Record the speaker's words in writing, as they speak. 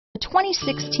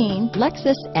2016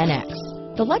 Lexus NX.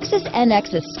 The Lexus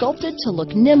NX is sculpted to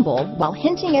look nimble while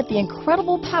hinting at the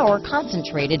incredible power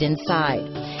concentrated inside.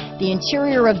 The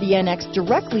interior of the NX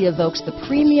directly evokes the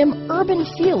premium urban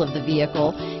feel of the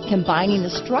vehicle, combining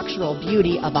the structural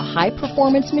beauty of a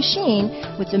high-performance machine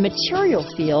with the material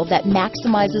feel that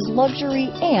maximizes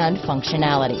luxury and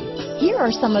functionality. Here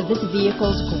are some of this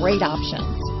vehicle's great options: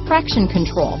 traction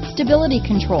control, stability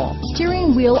control,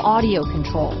 steering wheel audio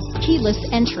controls, keyless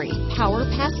entry, power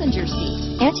passenger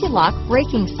seat, anti-lock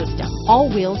braking system,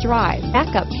 all-wheel drive,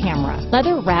 backup camera,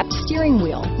 leather-wrapped steering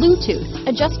wheel, Bluetooth,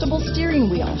 adjustable steering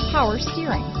wheel, power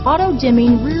steering,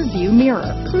 auto-dimming rear-view mirror,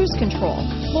 cruise control,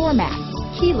 floor mats,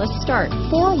 keyless start,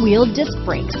 four-wheel disc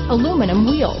brakes, aluminum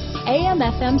wheels,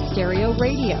 AM/FM stereo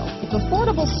radio. If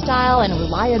affordable style and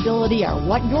reliability are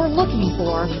what you're looking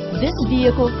for, this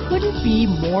vehicle couldn't be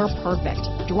more perfect.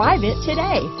 Drive it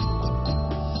today.